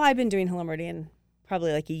I've been doing Hello Meridian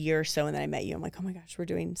probably like a year or so, and then I met you. I'm like, oh my gosh, we're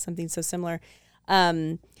doing something so similar.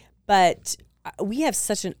 But we have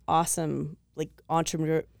such an awesome like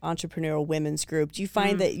entrepreneurial women's group. Do you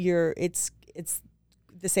find that it's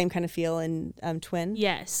the same kind of feel in Twin?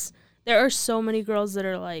 Yes. There are so many girls that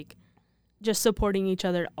are like just supporting each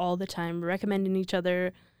other all the time, recommending each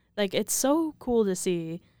other. Like it's so cool to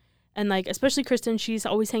see. And like especially Kristen, she's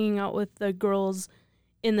always hanging out with the girls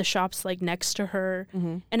in the shops like next to her.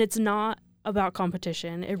 And it's not about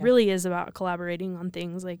competition. It really is about collaborating on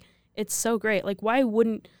things. Like it's so great. Like why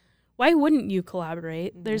wouldn't you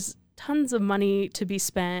collaborate? There's tons of money to be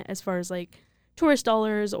spent as far as like tourist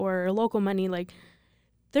dollars or local money. Like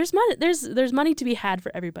there's money to be had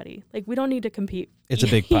for everybody. Like we don't need to compete. It's a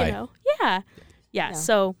big pie. You know? Yeah.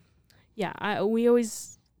 So yeah, I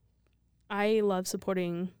love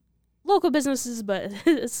supporting local businesses, but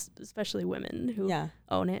especially women who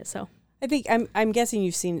own it. So I think I'm guessing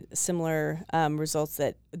you've seen similar results,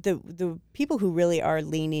 that the people who really are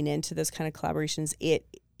leaning into those kind of collaborations,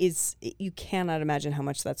 you cannot imagine how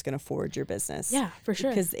much that's going to forward your business. Yeah, for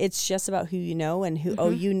sure. Because it's just about who you know and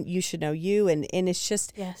who you should know you, and it's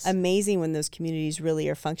just amazing when those communities really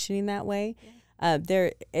are functioning that way.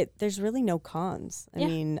 There's really no cons. I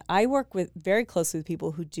mean, I work very closely with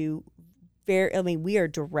people who do we are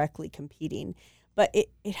directly competing, but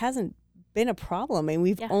it hasn't been a problem. I mean,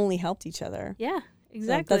 we've only helped each other. Yeah,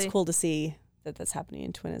 exactly. So that's cool to see that's happening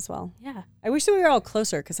in Twin as well. Yeah. I wish that we were all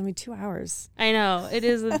closer, because 2 hours. I know, it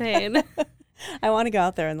is a pain. I want to go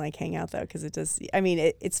out there and like hang out though, because it does. I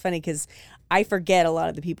mean, it's funny because I forget a lot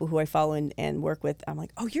of the people who I follow and work with. I'm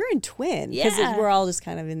like, oh, you're in Twin, because we're all just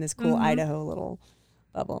kind of in this cool Idaho little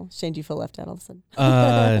bubble. Shane, do you feel left out all of a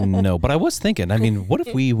sudden? No, but I was thinking, I mean, what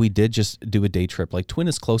if we did just do a day trip? Like Twin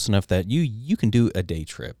is close enough that you can do a day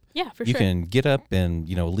trip. Yeah, for sure. You can get up and,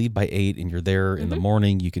 leave by 8 and you're there in the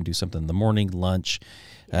morning. You can do something in the morning, lunch,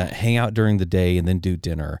 hang out during the day, and then do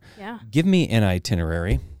dinner. Yeah. Give me an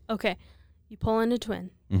itinerary. Okay. You pull into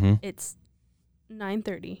Twin. It's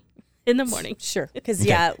 9:30 in the morning. Sure. Because,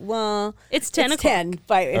 it's 10 o'clock. 10,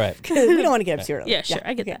 because we don't want to get up too early. Yeah, sure.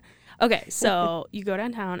 I get that. Okay, so you go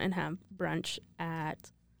downtown and have brunch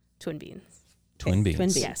at Twin Beans. Twin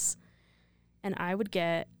Beans. Yes. And I would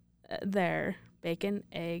get their bacon,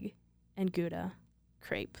 egg, and Gouda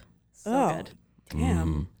crepe. So good.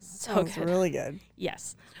 Damn. So good. Really good.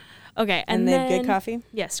 Yes. Okay. And they have good coffee?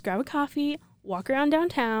 Yes. Grab a coffee, walk around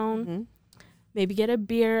downtown, maybe get a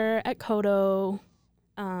beer at Kodo,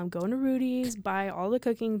 go into Rudy's, buy all the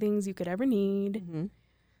cooking things you could ever need,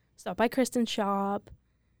 stop by Kristen's shop,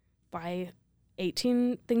 buy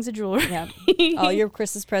 18 things of jewelry. Yeah. All your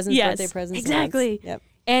Christmas presents, birthday presents. Exactly. Yep.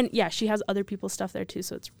 And yeah, she has other people's stuff there too,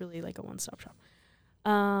 so it's really like a one-stop shop.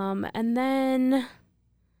 And then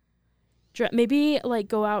maybe like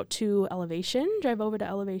go out to Elevation, drive over to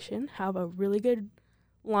Elevation, have a really good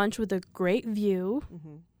lunch with a great view,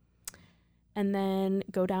 and then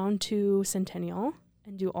go down to Centennial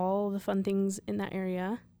and do all the fun things in that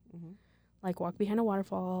area, like walk behind a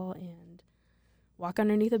waterfall and walk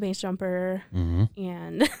underneath a base jumper,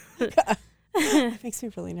 and It makes me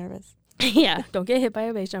really nervous. yeah, don't get hit by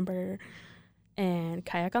a base jumper, and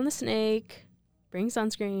kayak on the Snake, bring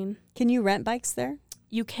sunscreen. Can you rent bikes there?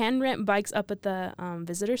 You can rent bikes up at the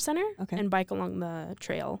visitor center and bike along the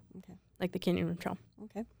trail, like the Canyon Trail.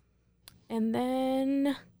 Okay. And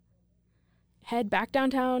then head back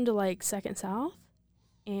downtown to like 2nd South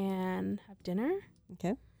and have dinner.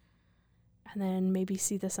 Okay. And then maybe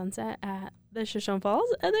see the sunset at the Shoshone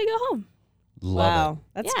Falls and then go home. Love it.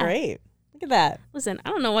 That's great. Look at that. Listen, I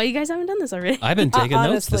don't know why you guys haven't done this already. I've been taking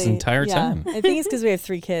notes this entire time. I think it's because we have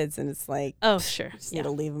 3 kids, and it's like, oh, sure. Just need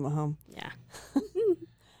to leave them at home. Yeah.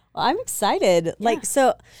 Well, I'm excited. Yeah. Like,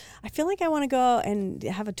 so I feel like I want to go and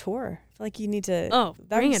have a tour. I feel like you need to. Oh,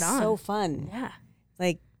 that bring was it on. So fun. Yeah.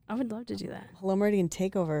 Like, I would love to do that. Hello Meridian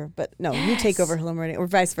takeover, but no, you take over Hello Meridian or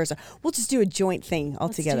vice versa. We'll just do a joint thing all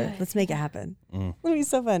together. Let's make it happen. It'll be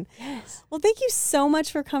so fun. Yes. Well, thank you so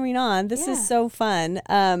much for coming on. This is so fun.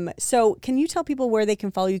 So can you tell people where they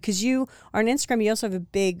can follow you? Because you are on Instagram. You also have a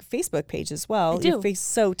big Facebook page as well. I do.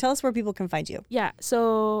 So tell us where people can find you. Yeah,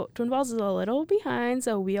 so Twin Falls is a little behind,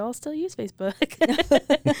 so we all still use Facebook.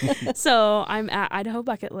 So I'm at Idaho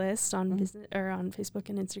Bucketlist on business or on Facebook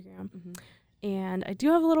and Instagram. And I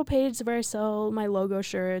do have a little page where I sell my logo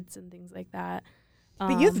shirts and things like that.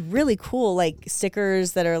 But you have really cool like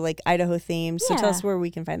stickers that are like Idaho themed. So tell us where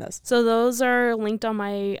we can find those. So those are linked on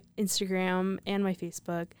my Instagram and my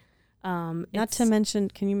Facebook. Not to mention,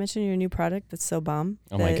 can you mention your new product that's so bomb?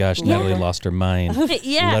 Oh my gosh, Natalie lost her mind.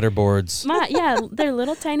 Letterboards. They're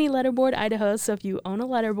little tiny letterboard Idaho. So if you own a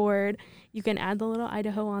letterboard, you can add the little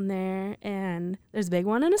Idaho on there. And there's a big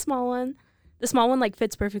one and a small one. The small one like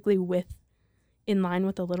fits perfectly in line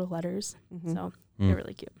with the little letters. So they're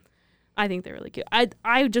really cute. I think they're really cute.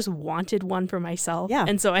 I just wanted one for myself. Yeah.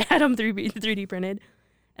 And so I had them 3D printed.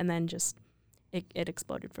 And then just it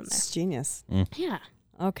exploded from there. It's genius. Yeah.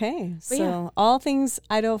 Okay. So all things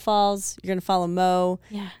Idaho Falls, you're going to follow Mo.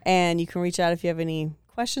 Yeah. And you can reach out if you have any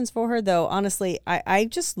questions for her. Though, honestly, I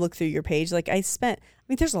just looked through your page. Like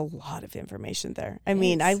there's a lot of information there. I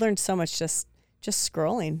mean, I learned so much just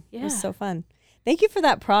scrolling. Yeah. It was so fun. Thank you for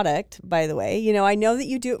that product, by the way. You know, I know that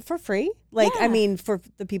you do it for free. Like, I mean, for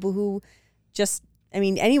the people who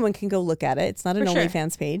anyone can go look at it. It's not an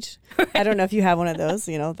OnlyFans page. I don't know if you have one of those.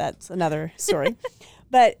 You know, that's another story.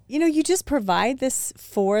 But, you know, you just provide this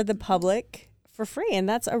for the public for free. And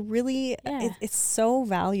that's a really, it's so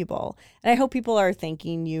valuable. And I hope people are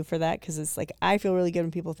thanking you for that because it's like, I feel really good when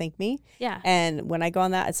people thank me. Yeah. And when I go on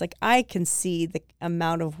that, it's like, I can see the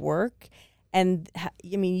amount of work. And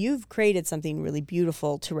I mean, you've created something really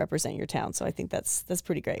beautiful to represent your town. So I think that's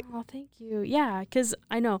pretty great. Oh, thank you. Yeah, because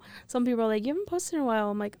I know some people are like, you haven't posted in a while.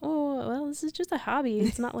 I'm like, oh, well, this is just a hobby.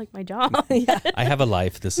 It's not like my job. I have a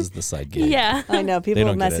life. This is the side gig. Yeah. I know.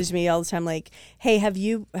 People message me all the time like, hey, have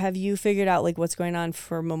you figured out like what's going on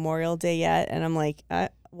for Memorial Day yet? And I'm like,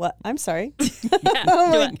 what? I'm sorry.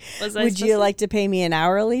 Would you like to pay me an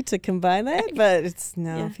hourly to combine that? But it's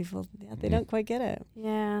people, they don't quite get it.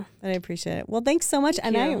 Yeah. But I appreciate it. Well, thanks so much.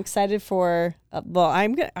 And I am excited for, I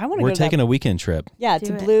want to go. We're taking a weekend trip. Yeah.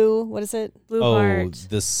 To Blue, what is it? Blue Heart.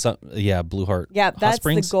 Blue Heart. Yeah. That's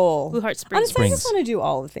the goal. Blue Heart Springs. Honestly, I just want to do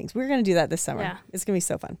all the things. We're going to do that this summer. Yeah. It's going to be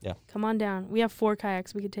so fun. Yeah. Come on down. We have 4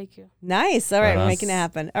 kayaks. We could take you. Nice. All right. We're making it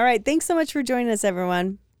happen. All right. Thanks so much for joining us,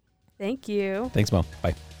 everyone. Thank you. Thanks, Mo.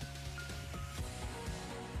 Bye.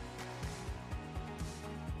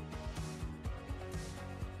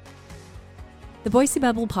 The Boise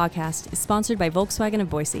Bubble podcast is sponsored by Volkswagen of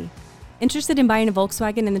Boise. Interested in buying a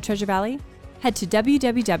Volkswagen in the Treasure Valley? Head to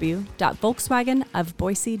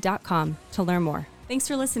www.volkswagenofboise.com to learn more. Thanks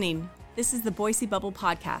for listening. This is the Boise Bubble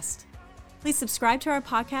podcast. Please subscribe to our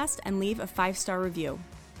podcast and leave a 5-star review.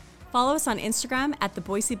 Follow us on Instagram at the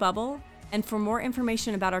Boise Bubble, and for more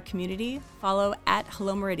information about our community, follow at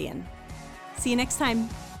Hello Meridian. See you next time.